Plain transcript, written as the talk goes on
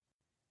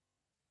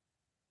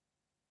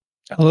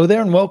Hello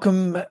there, and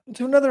welcome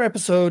to another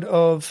episode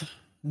of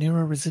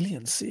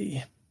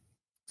Neuroresiliency.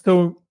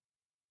 So,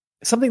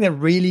 something that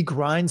really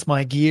grinds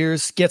my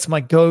gears, gets my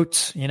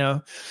goat,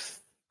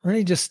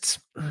 really just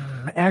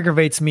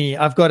aggravates me,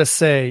 I've got to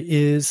say,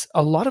 is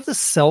a lot of the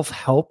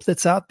self-help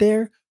that's out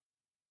there,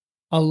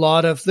 a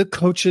lot of the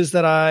coaches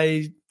that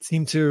I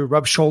seem to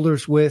rub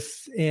shoulders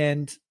with,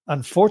 and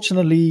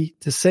unfortunately,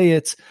 to say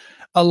it,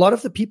 a lot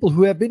of the people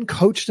who have been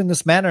coached in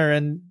this manner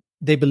and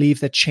they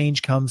believe that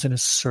change comes in a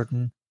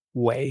certain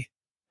way.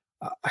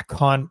 I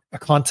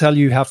can't tell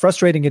you how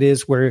frustrating it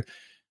is where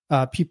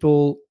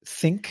people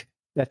think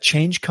that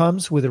change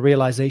comes with a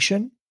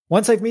realization.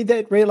 Once they've made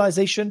that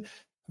realization,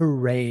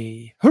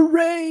 hooray,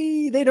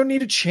 hooray, they don't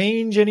need to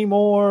change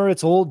anymore.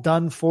 It's all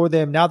done for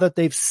them now that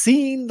they've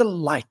seen the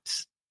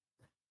light.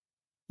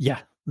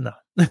 Yeah, no,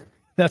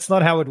 that's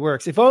not how it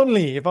works. If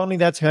only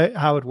that's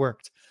how it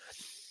worked.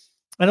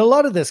 And a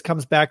lot of this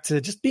comes back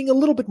to just being a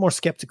little bit more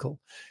skeptical,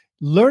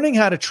 learning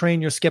how to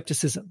train your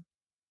skepticism.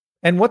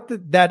 And what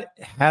that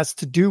has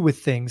to do with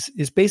things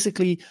is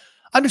basically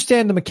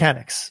understand the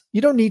mechanics.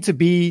 You don't need to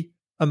be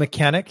a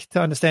mechanic to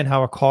understand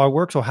how a car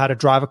works or how to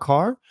drive a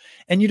car.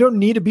 And you don't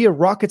need to be a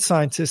rocket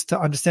scientist to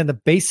understand the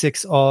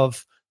basics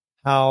of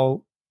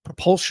how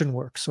propulsion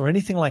works or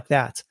anything like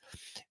that.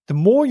 The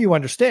more you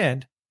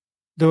understand,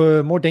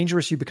 the more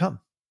dangerous you become.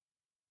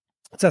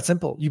 It's that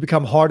simple. You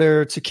become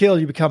harder to kill.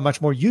 You become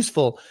much more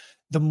useful.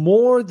 The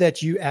more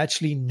that you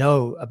actually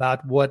know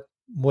about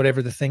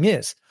whatever the thing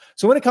is.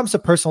 So when it comes to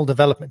personal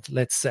development,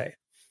 let's say,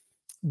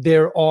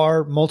 there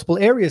are multiple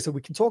areas that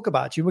we can talk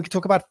about. We can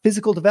talk about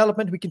physical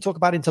development. We can talk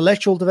about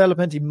intellectual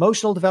development,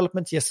 emotional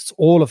development. Yes, it's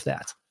all of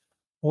that.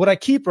 What I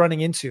keep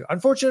running into,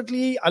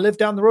 unfortunately, I live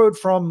down the road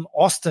from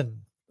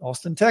Austin,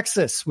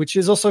 Texas, which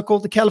is also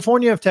called the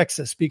California of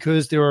Texas,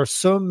 because there are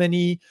so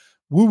many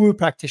woo-woo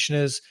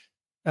practitioners.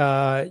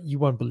 You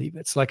won't believe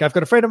it. It's like I've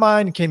got a friend of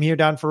mine came here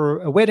down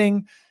for a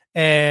wedding.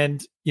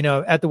 And,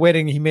 at the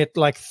wedding, he met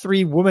like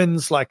 3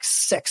 women's like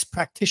sex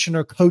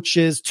practitioner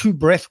coaches, 2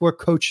 breathwork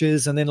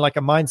coaches, and then like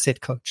a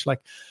mindset coach. Like,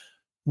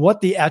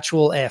 what the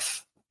actual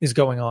F is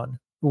going on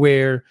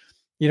where,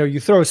 you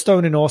throw a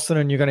stone in Austin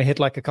and you're going to hit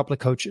like a couple of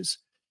coaches.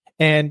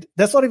 And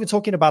that's not even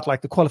talking about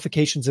like the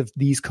qualifications of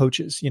these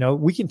coaches.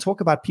 We can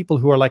talk about people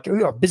who are like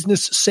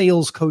business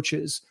sales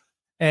coaches,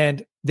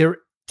 and they're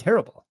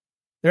terrible.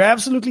 They're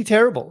absolutely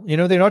terrible.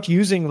 They're not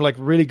using like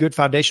really good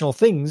foundational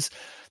things.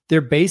 They're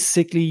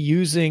basically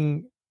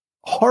using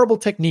horrible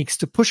techniques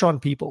to push on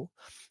people.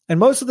 And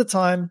most of the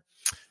time,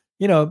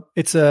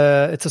 it's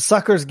a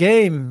sucker's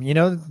game. You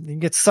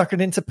get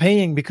suckered into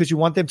paying because you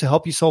want them to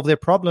help you solve their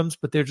problems,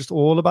 but they're just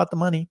all about the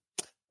money.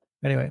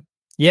 Anyway,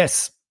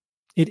 yes,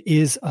 it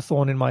is a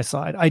thorn in my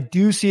side. I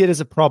do see it as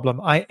a problem.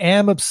 I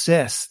am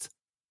obsessed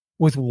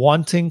with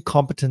wanting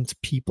competent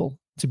people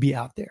to be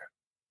out there.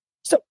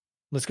 So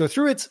let's go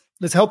through it.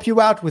 Let's help you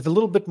out with a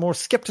little bit more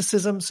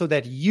skepticism so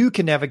that you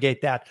can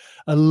navigate that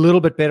a little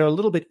bit better, a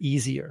little bit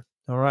easier.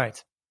 All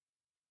right.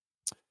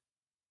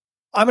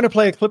 I'm going to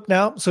play a clip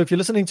now. So if you're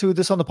listening to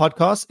this on the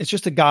podcast, it's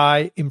just a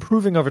guy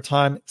improving over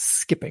time,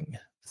 skipping.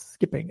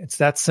 It's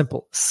that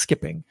simple,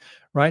 skipping,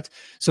 right?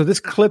 So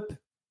this clip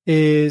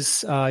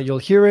is, you'll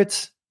hear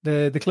it.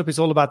 The clip is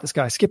all about this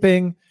guy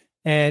skipping,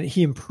 and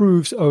he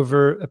improves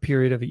over a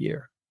period of a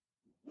year.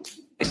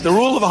 The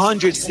rule of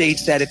 100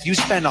 states that if you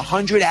spend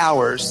 100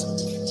 hours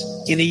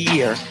in a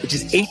year, which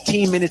is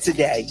 18 minutes a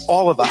day,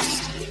 all of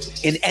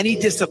us, in any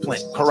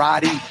discipline,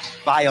 karate,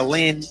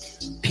 violin,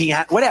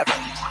 piano, whatever,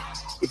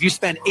 if you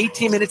spend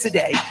 18 minutes a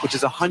day, which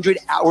is 100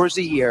 hours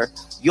a year,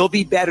 you'll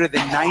be better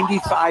than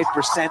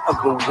 95% of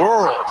the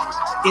world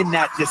in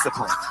that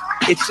discipline.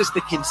 It's just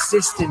the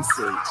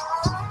consistency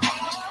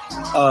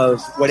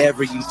of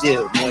whatever you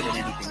do more than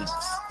anything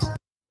else.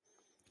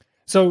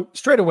 So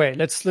straight away,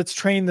 let's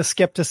train the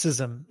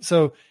skepticism.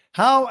 So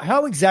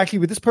how exactly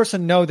would this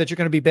person know that you're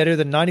going to be better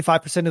than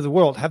 95% of the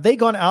world? Have they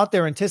gone out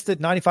there and tested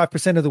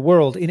 95% of the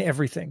world in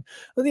everything?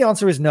 Well, the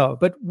answer is no,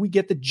 but we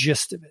get the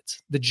gist of it.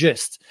 The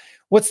gist.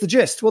 What's the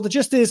gist? Well, the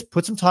gist is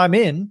put some time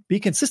in, be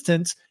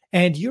consistent,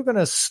 and you're going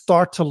to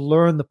start to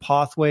learn the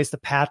pathways, the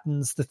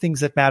patterns, the things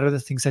that matter, the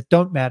things that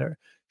don't matter.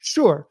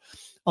 Sure.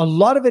 A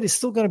lot of it is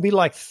still going to be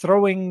like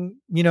throwing,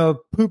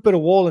 poop at a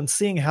wall and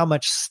seeing how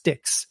much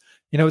sticks.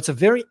 It's a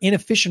very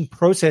inefficient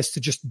process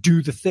to just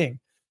do the thing.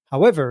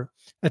 However,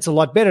 it's a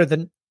lot better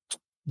than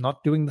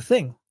not doing the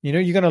thing.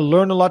 You're going to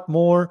learn a lot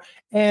more.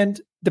 And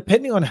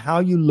depending on how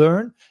you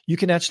learn, you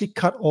can actually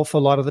cut off a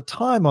lot of the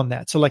time on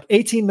that. So like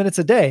 18 minutes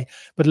a day.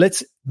 But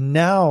let's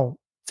now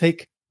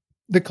take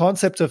the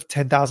concept of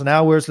 10,000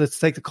 hours. Let's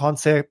take the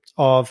concept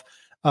of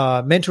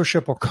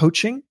mentorship or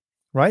coaching,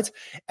 right?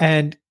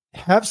 And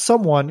have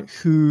someone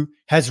who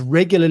has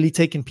regularly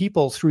taken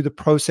people through the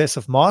process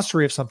of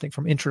mastery of something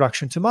from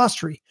introduction to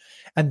mastery.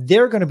 And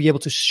they're going to be able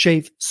to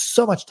shave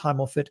so much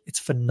time off it. It's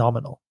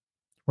phenomenal,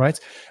 right?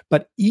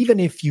 But even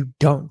if you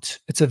don't,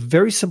 it's a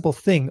very simple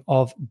thing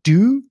of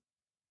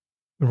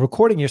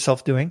recording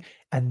yourself doing,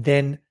 and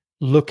then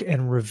look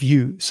and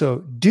review.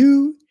 So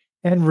do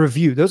and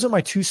review. Those are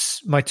my two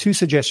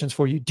suggestions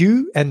for you.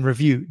 Do and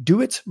review.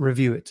 Do it,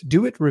 review it.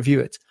 Do it, review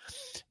it.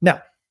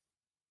 Now,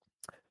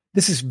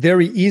 this is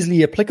very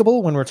easily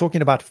applicable when we're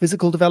talking about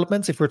physical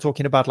developments. If we're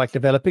talking about like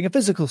developing a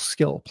physical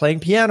skill, playing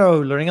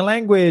piano, learning a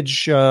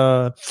language,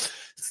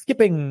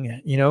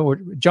 skipping, or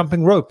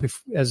jumping rope,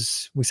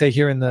 as we say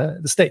here in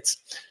the States.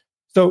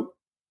 So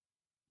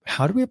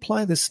how do we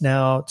apply this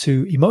now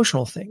to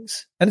emotional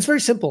things? And it's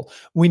very simple.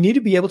 We need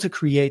to be able to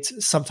create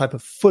some type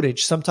of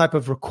footage, some type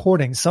of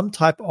recording, some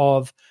type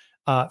of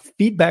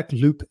feedback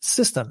loop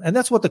system. And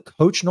that's what the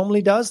coach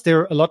normally does.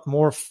 They're a lot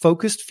more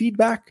focused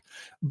feedback,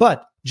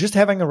 but just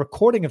having a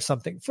recording of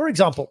something. For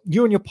example,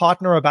 you and your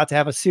partner are about to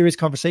have a serious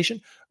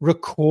conversation.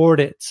 Record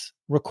it,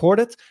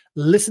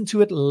 listen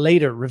to it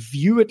later,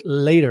 review it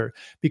later,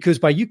 because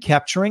by you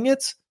capturing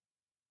it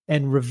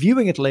and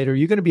reviewing it later,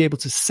 you're going to be able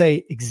to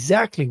say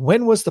exactly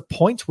when was the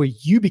point where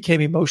you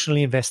became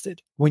emotionally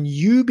invested, when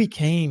you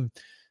became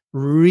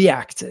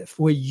reactive,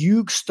 where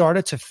you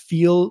started to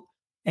feel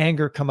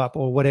anger come up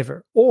or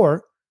whatever,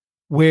 or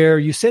where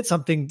you said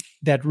something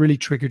that really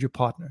triggered your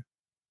partner.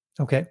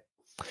 Okay.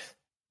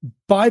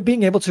 By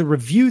being able to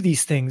review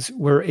these things,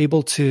 we're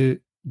able to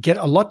get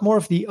a lot more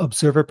of the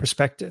observer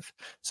perspective.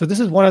 So this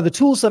is one of the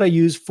tools that I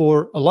use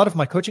for a lot of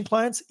my coaching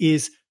clients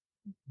is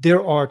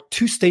there are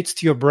two states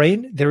to your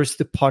brain. There is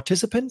the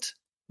participant,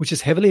 which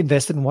is heavily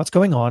invested in what's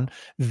going on,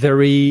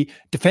 very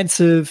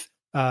defensive,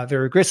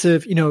 very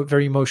aggressive,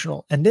 very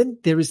emotional. And then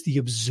there is the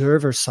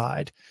observer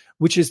side,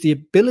 which is the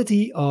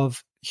ability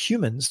of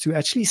humans to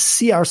actually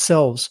see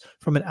ourselves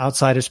from an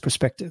outsider's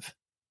perspective,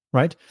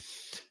 right?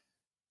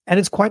 And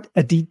it's quite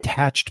a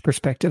detached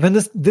perspective. And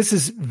this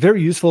is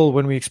very useful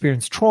when we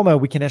experience trauma.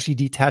 We can actually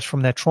detach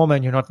from that trauma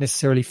and you're not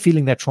necessarily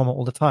feeling that trauma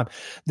all the time.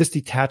 This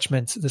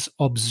detachment, this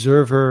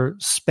observer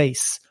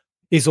space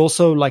is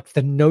also like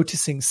the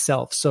noticing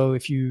self. So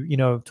if you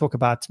talk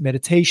about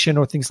meditation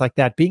or things like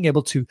that, being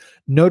able to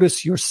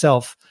notice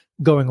yourself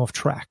going off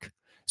track.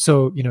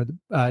 So,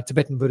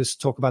 Tibetan Buddhists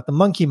talk about the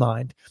monkey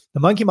mind. The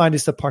monkey mind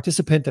is the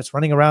participant that's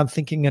running around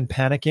thinking and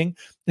panicking.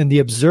 And the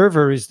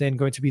observer is then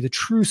going to be the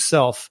true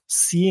self,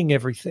 seeing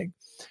everything.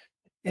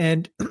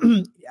 And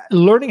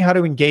learning how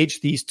to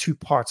engage these two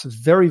parts is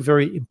very,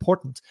 very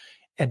important.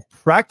 And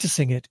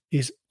practicing it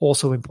is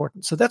also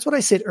important. So that's what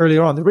I said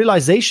earlier on, the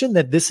realization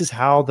that this is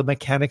how the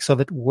mechanics of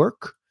it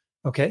work.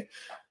 Okay.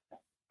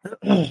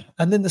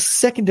 And then the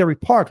secondary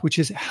part, which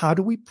is how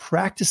do we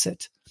practice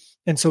it?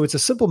 And so it's a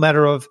simple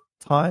matter of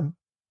time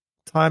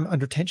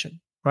under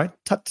tension, right?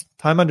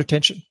 Time under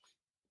tension.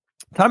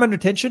 Time under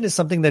tension is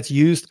something that's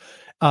used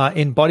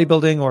in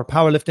bodybuilding or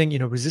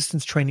powerlifting,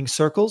 resistance training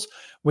circles,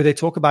 where they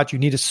talk about you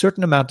need a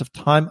certain amount of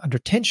time under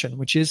tension,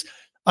 which is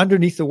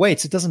underneath the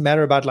weights. It doesn't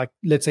matter about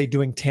let's say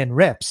doing 10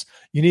 reps.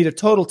 You need a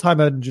total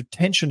time under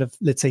tension of,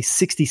 let's say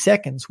 60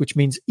 seconds, which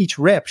means each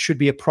rep should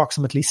be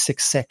approximately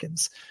 6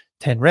 seconds.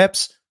 10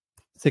 reps,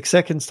 6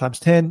 seconds times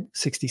 10,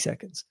 60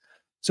 seconds.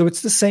 So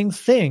it's the same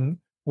thing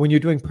when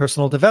you're doing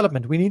personal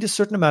development. We need a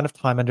certain amount of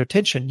time under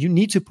tension. You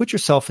need to put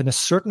yourself in a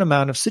certain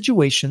amount of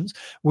situations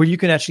where you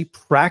can actually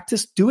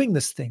practice doing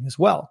this thing as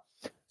well.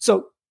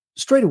 So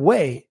straight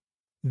away,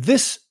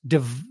 this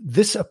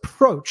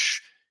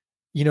approach,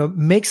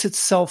 makes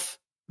itself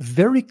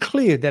very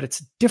clear that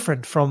it's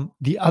different from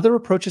the other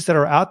approaches that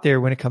are out there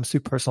when it comes to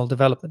personal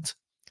development,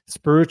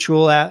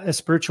 spiritual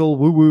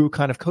woo-woo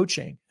kind of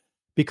coaching.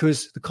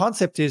 Because the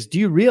concept is, do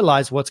you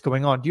realize what's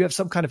going on? Do you have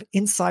some kind of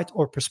insight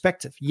or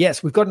perspective?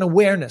 Yes, we've got an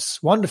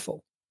awareness.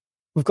 Wonderful.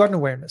 We've got an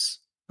awareness.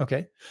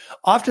 Okay.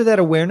 After that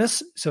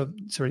awareness,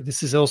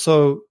 this is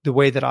also the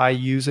way that I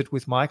use it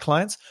with my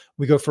clients.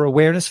 We go for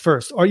awareness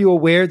first. Are you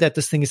aware that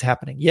this thing is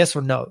happening? Yes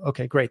or no?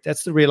 Okay, great.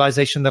 That's the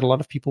realization that a lot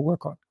of people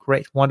work on.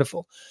 Great.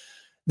 Wonderful.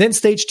 Then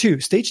stage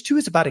two. Stage two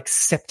is about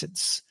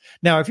acceptance.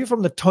 Now, if you're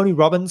from the Tony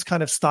Robbins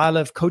kind of style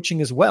of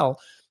coaching as well,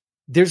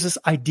 there's this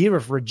idea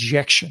of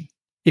rejection.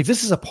 If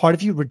this is a part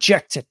of you,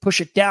 reject it, push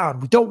it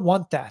down. We don't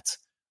want that.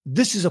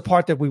 This is a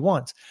part that we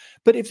want.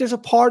 But if there's a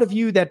part of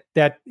you that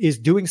is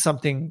doing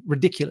something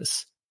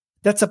ridiculous,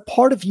 that's a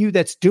part of you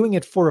that's doing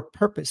it for a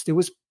purpose. There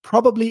was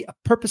probably a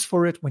purpose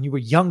for it when you were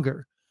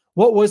younger.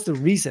 What was the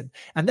reason?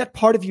 And that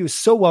part of you is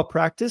so well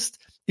practiced,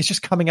 it's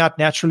just coming out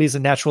naturally as a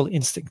natural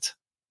instinct,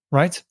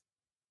 right?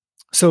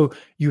 So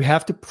you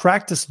have to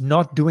practice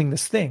not doing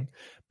this thing.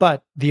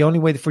 But the only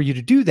way for you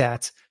to do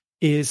that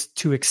is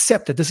to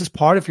accept that this is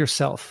part of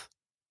yourself.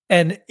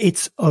 And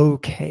it's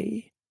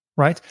okay,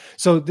 right?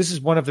 So this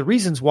is one of the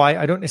reasons why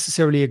I don't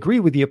necessarily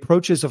agree with the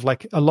approaches of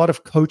like a lot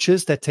of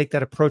coaches that take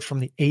that approach from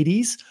the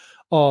 80s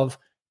of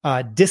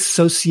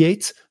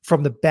dissociate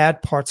from the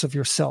bad parts of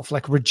yourself,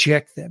 like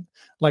reject them.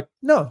 Like,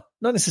 no,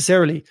 not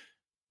necessarily.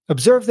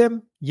 Observe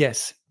them,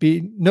 yes.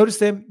 Notice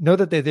them, know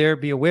that they're there,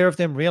 be aware of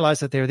them,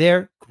 realize that they're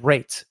there,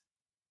 great.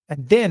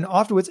 And then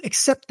afterwards,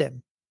 accept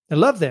them. I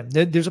love them.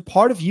 There's a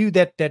part of you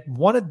that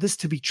wanted this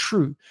to be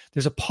true.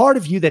 There's a part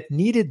of you that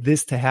needed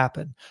this to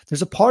happen.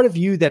 There's a part of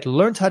you that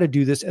learned how to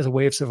do this as a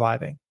way of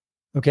surviving.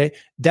 Okay.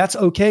 That's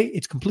okay.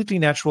 It's completely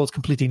natural. It's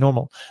completely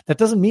normal. That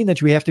doesn't mean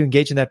that we have to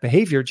engage in that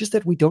behavior, just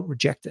that we don't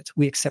reject it.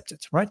 We accept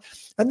it. Right.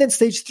 And then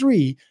stage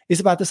 3 is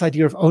about this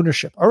idea of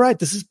ownership. All right.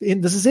 This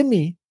is in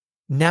me.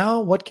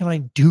 Now, what can I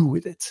do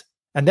with it?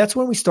 And that's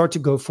when we start to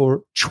go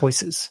for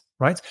choices,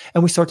 right?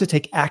 And we start to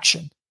take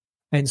action.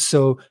 And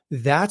so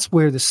that's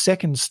where the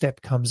second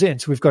step comes in.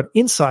 So we've got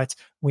insights.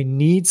 We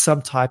need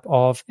some type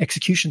of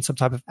execution, some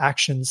type of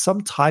action,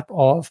 some type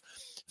of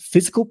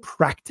physical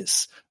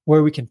practice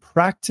where we can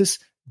practice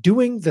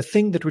doing the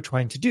thing that we're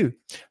trying to do.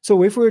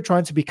 So if we're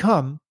trying to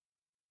become,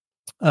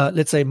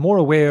 let's say, more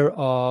aware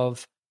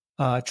of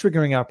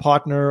triggering our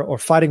partner or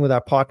fighting with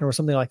our partner or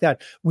something like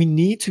that, we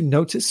need to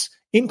notice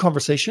in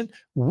conversation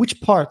which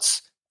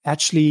parts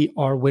actually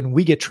are when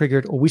we get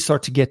triggered or we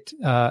start to get,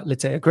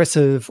 let's say,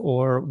 aggressive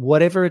or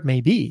whatever it may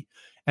be.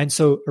 And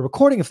so a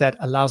recording of that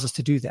allows us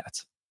to do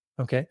that.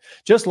 Okay.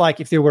 Just like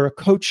if there were a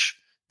coach,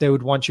 they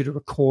would want you to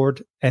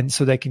record, and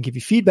so they can give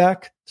you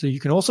feedback. So you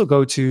can also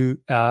go to,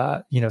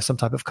 some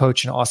type of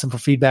coach and ask them for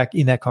feedback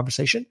in that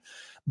conversation.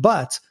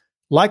 But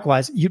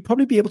likewise, you'd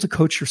probably be able to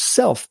coach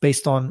yourself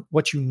based on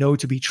what you know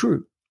to be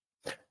true.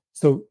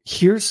 So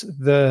here's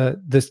the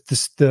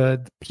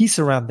piece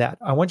around that.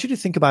 I want you to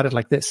think about it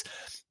like this.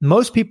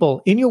 Most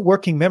people in your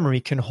working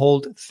memory can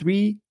hold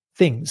 3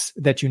 things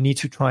that you need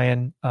to try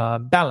and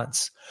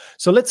balance.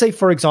 So let's say,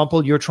 for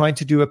example, you're trying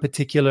to do a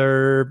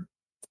particular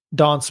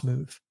dance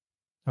move.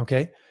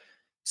 Okay.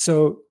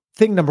 So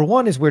thing number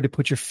 1 is where to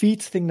put your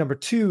feet. Thing number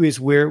 2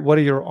 is what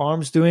are your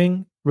arms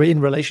doing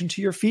in relation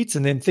to your feet?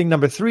 And then thing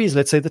number 3 is,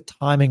 let's say, the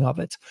timing of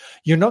it.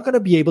 You're not going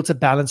to be able to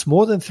balance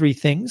more than 3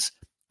 things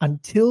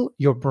until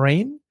your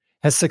brain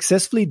has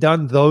successfully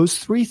done those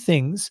 3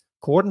 things,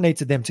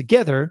 coordinated them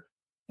together,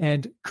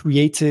 and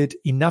created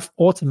enough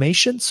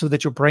automation so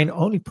that your brain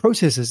only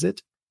processes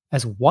it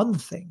as one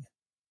thing.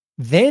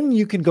 Then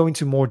you can go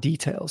into more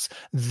details.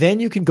 Then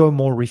you can go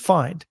more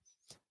refined.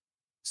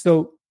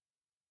 So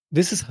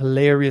this is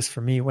hilarious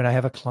for me when I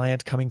have a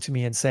client coming to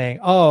me and saying,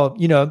 oh,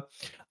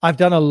 I've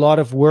done a lot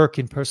of work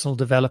in personal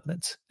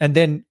development. And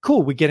then,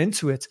 cool, we get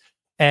into it.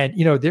 And,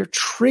 they're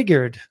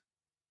triggered,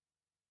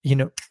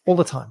 all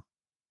the time.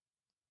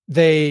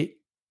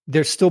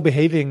 They're still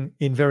behaving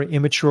in very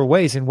immature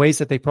ways, in ways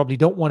that they probably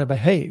don't want to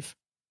behave.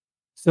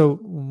 So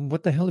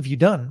what the hell have you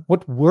done?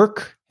 What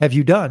work have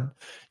you done?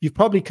 You've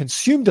probably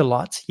consumed a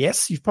lot.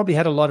 Yes, you've probably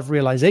had a lot of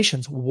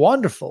realizations.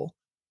 Wonderful.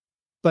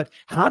 But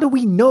how do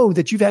we know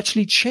that you've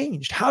actually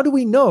changed? How do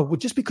we know? Well,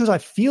 just because I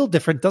feel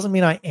different doesn't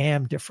mean I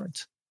am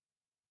different,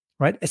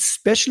 right?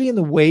 Especially in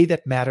the way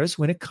that matters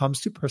when it comes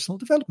to personal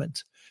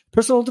development.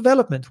 Personal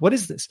development, what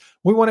is this?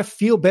 We want to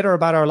feel better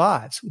about our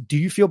lives. Do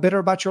you feel better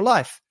about your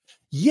life?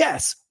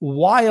 Yes,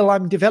 while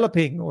I'm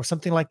developing or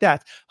something like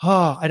that.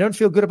 I don't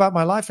feel good about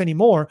my life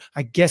anymore.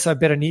 I guess I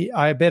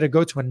better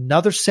go to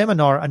another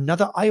seminar,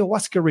 another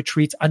ayahuasca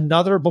retreat,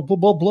 another blah, blah,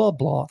 blah, blah,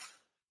 blah.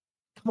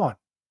 Come on.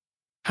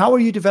 How are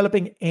you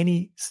developing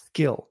any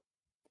skill?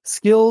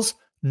 Skills,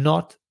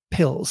 not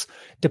pills.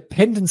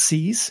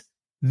 Dependencies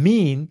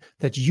mean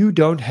that you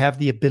don't have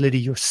the ability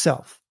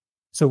yourself.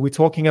 So we're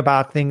talking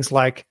about things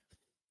like,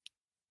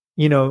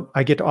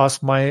 I get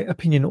asked my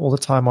opinion all the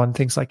time on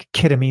things like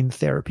ketamine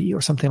therapy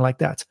or something like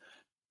that.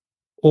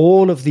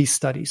 All of these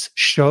studies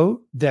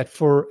show that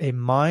for a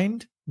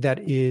mind that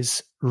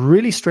is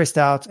really stressed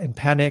out and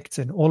panicked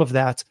and all of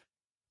that,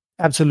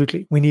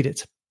 absolutely, we need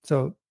it.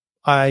 So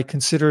I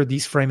consider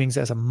these framings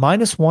as a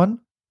 -1,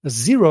 a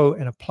 0,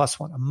 and a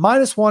 +1. A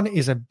 -1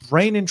 is a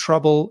brain in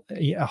trouble,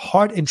 a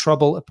heart in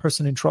trouble, a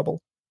person in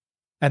trouble.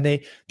 And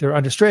they're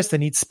under stress, they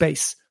need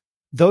space.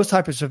 Those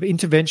types of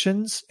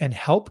interventions and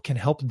help can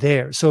help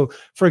there. So,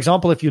 for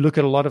example, if you look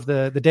at a lot of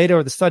the data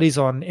or the studies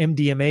on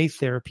MDMA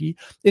therapy,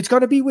 it's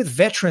going to be with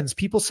veterans,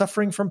 people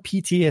suffering from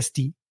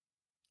PTSD,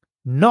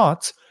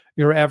 not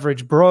your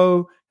average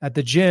bro at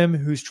the gym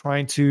who's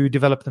trying to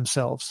develop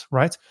themselves,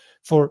 right?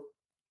 For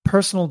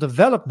personal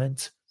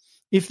development,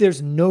 if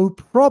there's no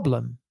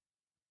problem,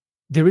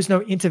 there is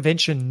no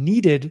intervention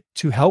needed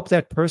to help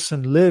that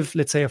person live,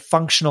 let's say, a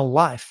functional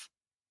life,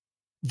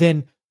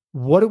 then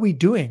what are we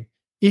doing?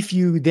 If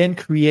you then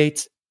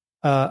create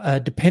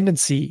a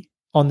dependency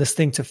on this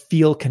thing to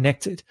feel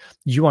connected,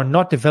 you are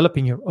not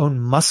developing your own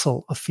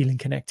muscle of feeling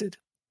connected.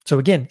 So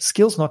again,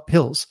 skills, not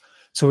pills.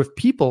 So if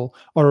people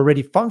are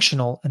already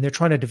functional and they're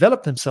trying to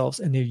develop themselves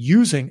and they're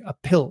using a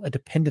pill, a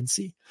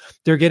dependency,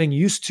 they're getting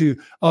used to,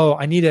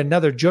 I need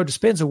another Joe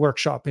Dispenza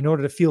workshop in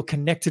order to feel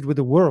connected with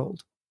the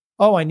world.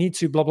 I need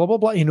to blah, blah, blah,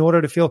 blah in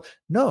order to feel.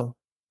 No,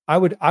 I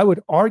would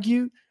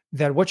argue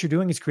that what you're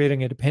doing is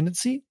creating a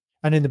dependency.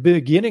 And in the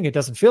beginning, it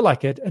doesn't feel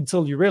like it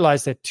until you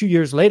realize that 2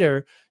 years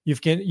later,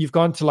 you've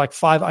gone to like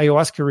 5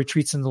 ayahuasca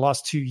retreats in the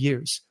last 2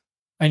 years.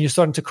 And you're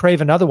starting to crave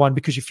another one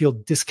because you feel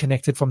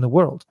disconnected from the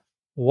world.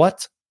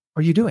 What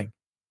are you doing?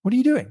 What are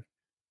you doing?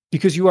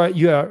 Because you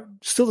are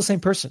still the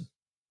same person.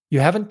 You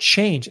haven't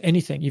changed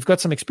anything. You've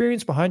got some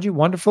experience behind you.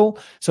 Wonderful.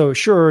 So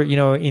sure,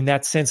 in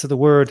that sense of the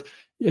word,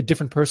 a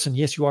different person.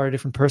 Yes, you are a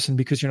different person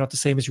because you're not the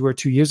same as you were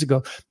 2 years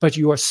ago, but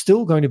you are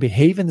still going to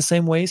behave in the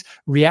same ways,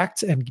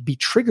 react and be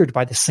triggered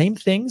by the same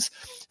things,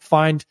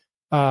 find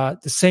the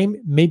same,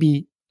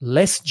 maybe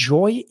less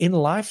joy in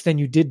life than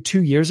you did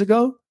 2 years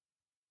ago.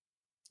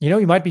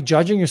 You might be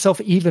judging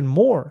yourself even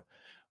more.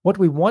 What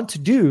we want to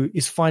do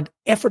is find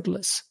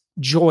effortless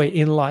joy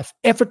in life,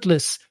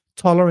 effortless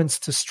tolerance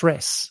to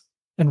stress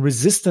and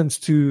resistance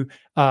to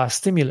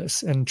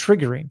stimulus and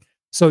triggering,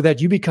 so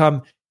that you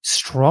become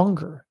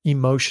stronger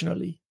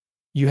emotionally.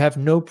 You have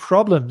no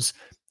problems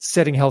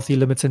setting healthy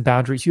limits and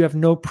boundaries. You have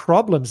no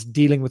problems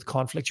dealing with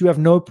conflict. You have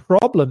no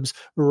problems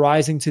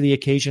rising to the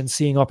occasion,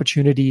 seeing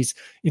opportunities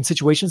in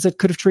situations that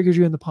could have triggered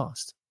you in the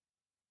past.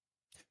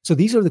 So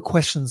these are the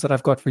questions that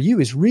I've got for you,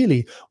 is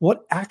really,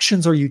 what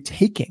actions are you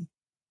taking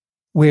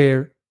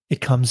where it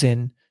comes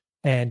in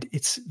and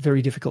it's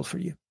very difficult for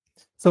you?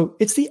 So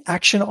it's the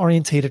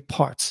action-orientated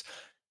parts.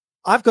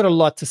 I've got a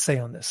lot to say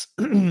on this.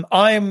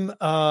 I'm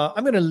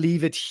going to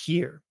leave it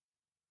here.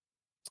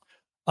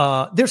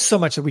 There's so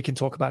much that we can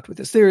talk about with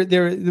this. There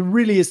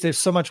really is. There's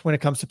so much when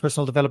it comes to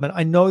personal development.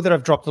 I know that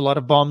I've dropped a lot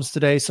of bombs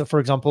today. So, for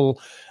example,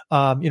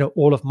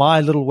 all of my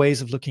little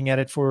ways of looking at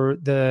it for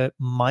the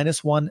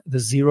 -1, the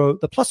 0,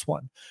 the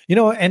 +1.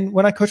 And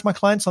when I coach my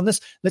clients on this,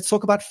 let's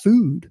talk about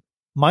food.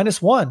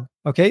 -1.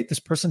 Okay, this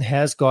person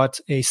has got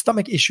a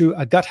stomach issue,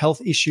 a gut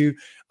health issue.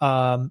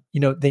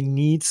 They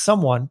need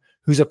someone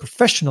who's a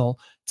professional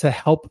to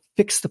help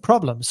fix the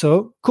problem.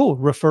 So cool,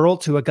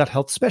 referral to a gut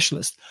health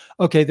specialist.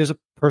 Okay, there's a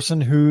person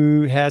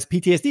who has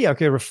PTSD.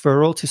 Okay,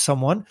 referral to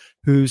someone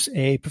who's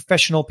a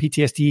professional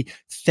PTSD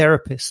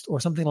therapist or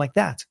something like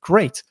that.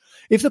 Great.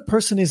 If the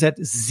person is at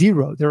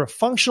 0, they're a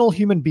functional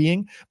human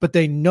being, but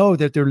they know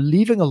that they're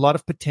leaving a lot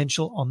of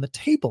potential on the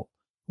table.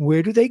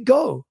 Where do they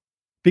go?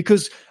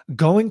 Because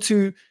going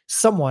to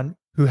someone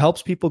who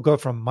helps people go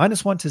from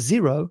 -1 to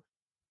 0,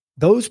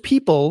 those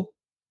people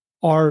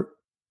are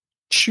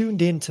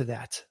tuned into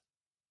that.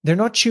 They're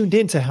not tuned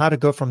into how to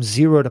go from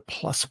 0 to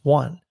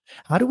 +1.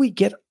 How do we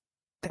get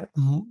that,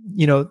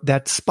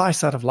 that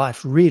spice out of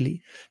life,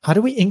 really? How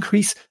do we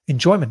increase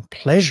enjoyment,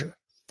 pleasure?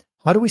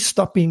 How do we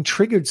stop being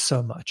triggered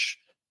so much?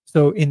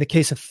 So in the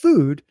case of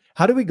food,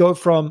 how do we go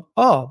from,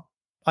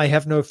 I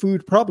have no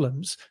food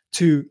problems,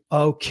 to,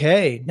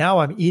 okay, now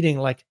I'm eating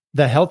like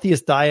the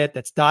healthiest diet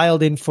that's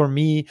dialed in for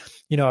me.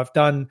 I've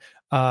done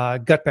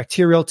gut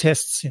bacterial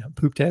tests,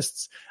 poop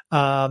tests,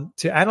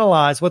 to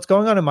analyze what's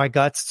going on in my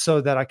guts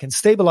so that I can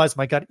stabilize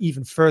my gut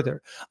even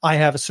further. I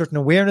have a certain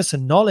awareness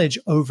and knowledge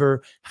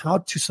over how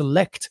to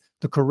select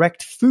the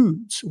correct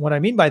foods. What I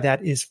mean by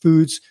that is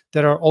foods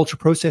that are ultra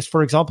processed,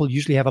 for example,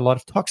 usually have a lot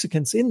of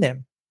toxicants in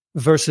them,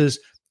 versus,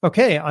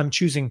 okay, I'm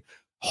choosing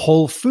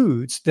whole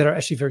foods that are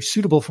actually very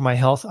suitable for my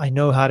health. I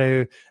know how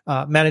to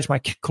manage my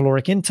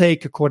caloric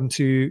intake according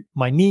to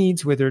my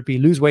needs, whether it be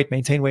lose weight,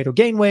 maintain weight, or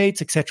gain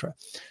weight, etc.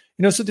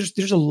 So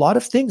there's a lot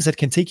of things that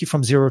can take you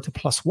from 0 to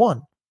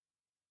 +1.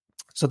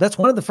 So that's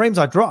one of the frames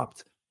I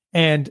dropped,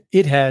 and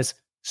it has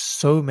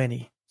so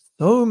many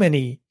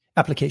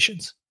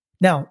applications.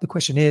 Now, the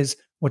question is,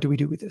 what do we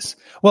do with this?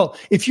 Well,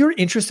 if you're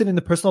interested in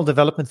the personal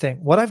development thing,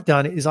 what I've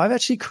done is I've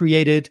actually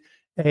created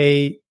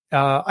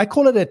I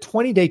call it a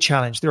 20-day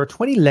challenge. There are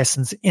 20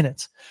 lessons in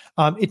it.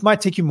 It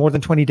might take you more than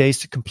 20 days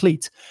to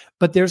complete,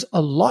 but there's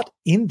a lot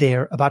in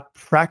there about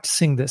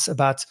practicing this,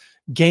 about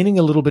gaining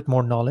a little bit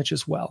more knowledge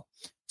as well.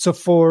 So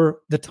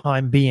for the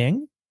time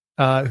being,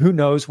 who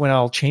knows when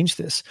I'll change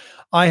this,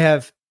 I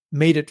have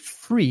made it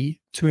free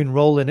to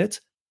enroll in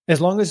it,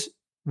 as long as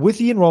with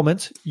the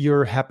enrollment,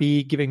 you're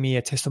happy giving me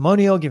a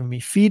testimonial, giving me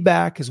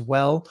feedback as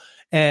well,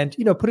 and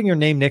putting your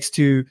name next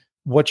to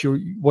what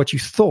you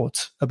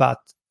thought about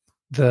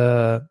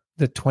the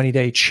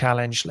 20-day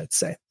challenge, let's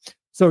say.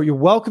 So you're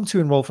welcome to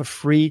enroll for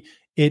free.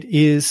 It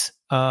is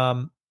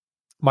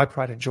my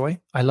pride and joy.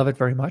 I love it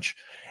very much.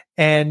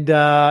 And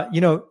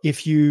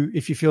if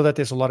you feel that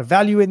there's a lot of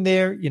value in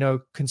there,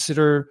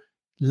 consider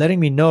letting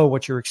me know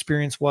what your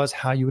experience was,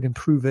 how you would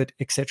improve it,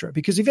 etc.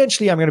 Because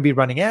eventually I'm going to be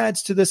running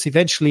ads to this.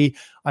 Eventually,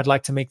 I'd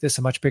like to make this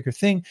a much bigger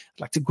thing.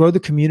 I'd like to grow the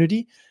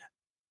community,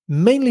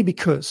 mainly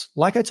because,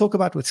 like I talk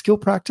about with skill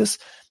practice,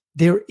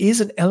 there is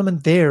an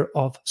element there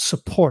of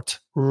support,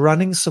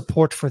 running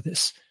support for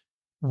this.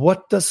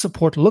 What does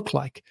support look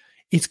like?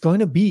 It's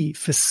going to be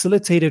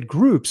facilitated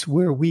groups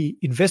where we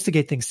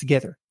investigate things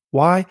together.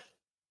 Why?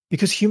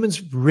 Because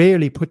humans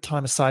rarely put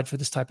time aside for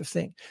this type of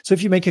thing. So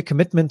if you make a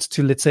commitment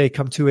to, let's say,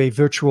 come to a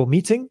virtual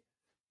meeting,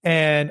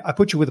 and I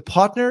put you with a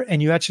partner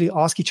and you actually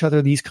ask each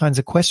other these kinds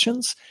of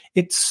questions,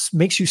 it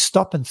makes you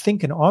stop and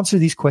think and answer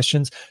these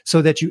questions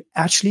so that you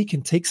actually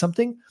can take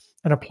something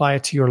and apply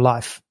it to your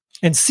life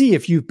and see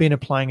if you've been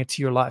applying it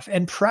to your life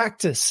and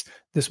practice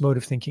this mode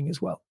of thinking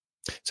as well.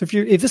 So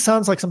if this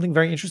sounds like something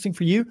very interesting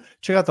for you,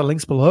 check out the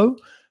links below.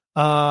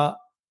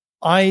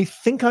 I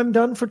think I'm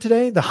done for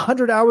today. The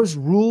 100 hours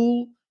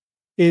rule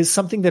is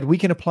something that we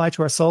can apply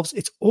to ourselves.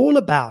 It's all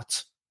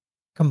about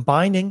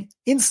combining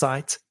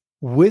insight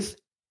with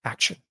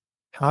action.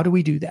 How do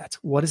we do that?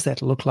 What does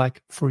that look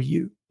like for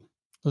you?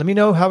 Let me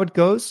know how it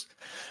goes.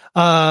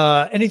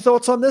 Any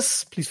thoughts on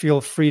this? Please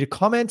feel free to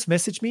comment,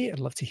 message me. I'd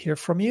love to hear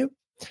from you.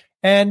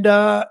 And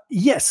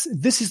yes,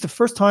 this is the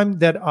first time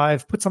that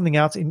I've put something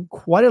out in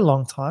quite a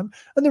long time.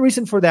 And the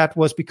reason for that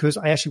was because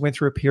I actually went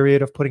through a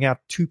period of putting out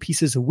 2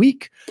 pieces a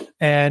week.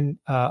 And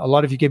a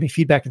lot of you gave me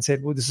feedback and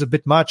said, well, this is a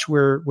bit much.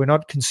 We're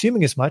not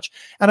consuming as much.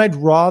 And I'd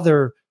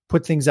rather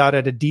put things out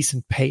at a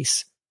decent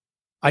pace.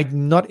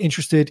 I'm not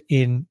interested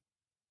in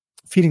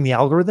feeding the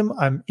algorithm.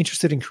 I'm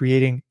interested in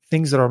creating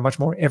things that are much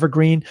more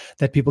evergreen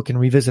that people can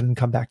revisit and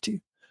come back to.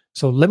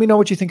 So let me know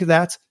what you think of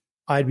that.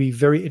 I'd be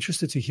very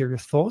interested to hear your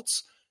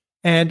thoughts.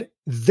 And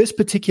this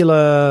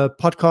particular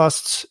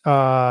podcast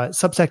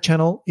Substack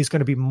channel is going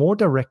to be more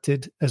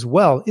directed as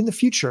well in the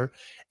future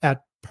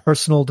at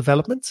personal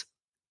development.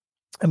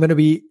 I'm going to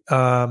be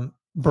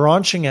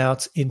branching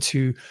out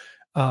into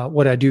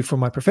what I do for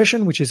my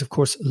profession, which is, of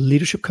course,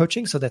 leadership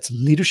coaching. So that's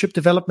leadership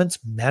development,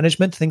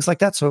 management, things like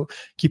that. So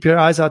keep your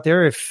eyes out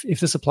there. If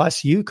this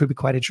applies to you, it could be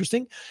quite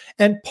interesting.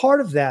 And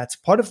part of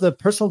the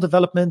personal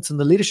development and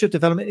the leadership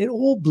development, it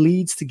all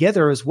bleeds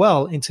together as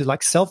well into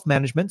like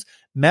self-management,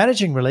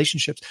 managing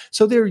relationships.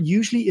 So there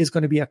usually is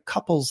going to be a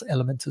couples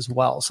element as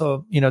well.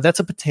 So, that's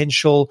a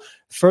potential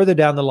further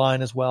down the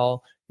line as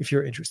well, if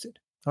you're interested.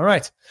 All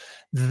right.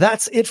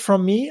 That's it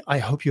from me. I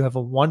hope you have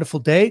a wonderful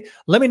day.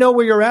 Let me know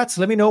where you're at.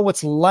 Let me know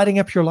what's lighting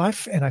up your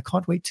life. And I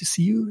can't wait to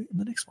see you in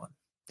the next one.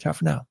 Ciao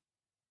for now.